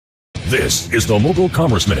This is the Mobile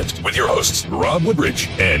Commerce Minute with your hosts, Rob Woodbridge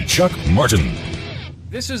and Chuck Martin.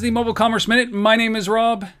 This is the Mobile Commerce Minute. My name is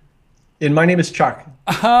Rob. And my name is Chuck.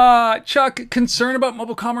 Chuck, concern about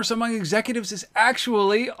mobile commerce among executives is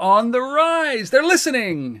actually on the rise. They're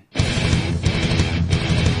listening.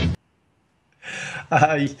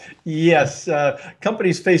 Yes,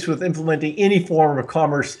 companies faced with implementing any form of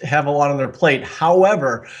commerce have a lot on their plate.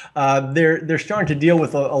 However, they're starting to deal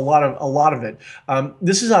with a lot of it.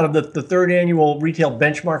 This is out of the third annual Retail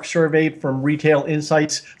Benchmark Survey from Retail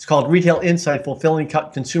Insights. It's called Retail Insight: Fulfilling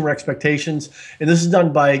Consumer Expectations, and this is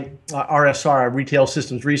done by RSR, Retail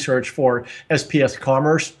Systems Research, for SPS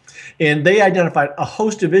Commerce. And they identified a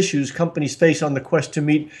host of issues companies face on the quest to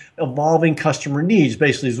meet evolving customer needs,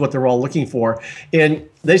 basically is what they're all looking for. And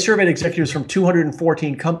they surveyed executives from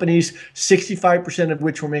 214 companies, 65% of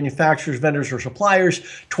which were manufacturers, vendors, or suppliers,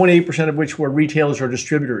 28% of which were retailers or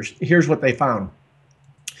distributors. Here's what they found.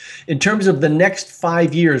 In terms of the next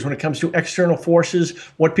 5 years, when it comes to external forces,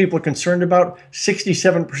 what people are concerned about,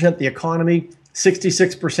 67% the economy,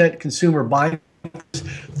 66% consumer buying,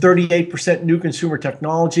 38% new consumer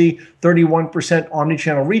technology, 31%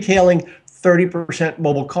 omnichannel retailing, 30%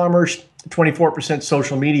 mobile commerce, 24%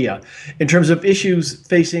 social media. In terms of issues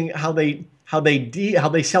facing how they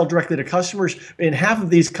sell directly to customers, and half of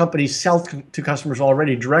these companies sell to customers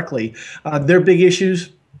already directly. Their big issues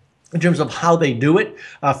in terms of how they do it,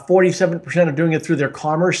 47% are doing it through their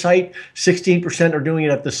commerce site, 16% are doing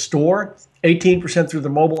it at the store, 18% through the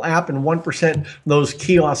mobile app, and 1% those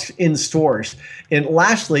kiosks in stores. And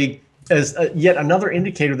lastly, as yet another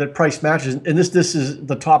indicator that price matches, and this is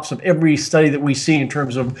the tops of every study that we see in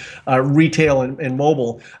terms of retail and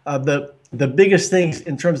mobile, the biggest things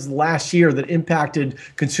in terms of the last year that impacted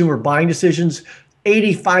consumer buying decisions,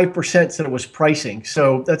 85% said it was pricing.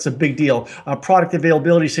 So that's a big deal. Product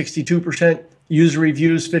availability, 62%. User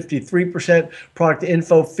reviews, 53%, product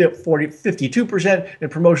info, 52%, and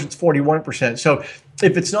promotions, 41%. So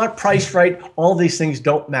if it's not priced right, all these things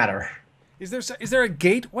don't matter. Is there a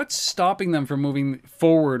gate? What's stopping them from moving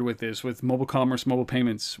forward with this, with mobile commerce, mobile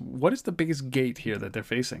payments? What is the biggest gate here that they're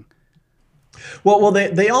facing? Well,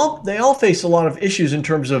 they all face a lot of issues in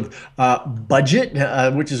terms of budget,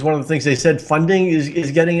 which is one of the things they said. Funding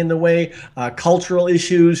is getting in the way. Cultural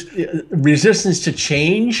issues, resistance to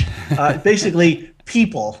change. Basically,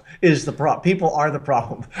 people is the problem. People are the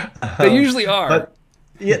problem. They usually are. But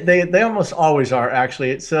yeah, they almost always are. Actually,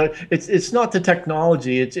 it's not the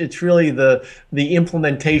technology. It's really the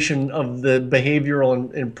implementation of the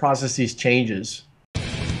behavioral and processes changes.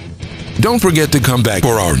 Don't forget to come back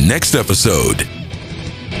for our next episode.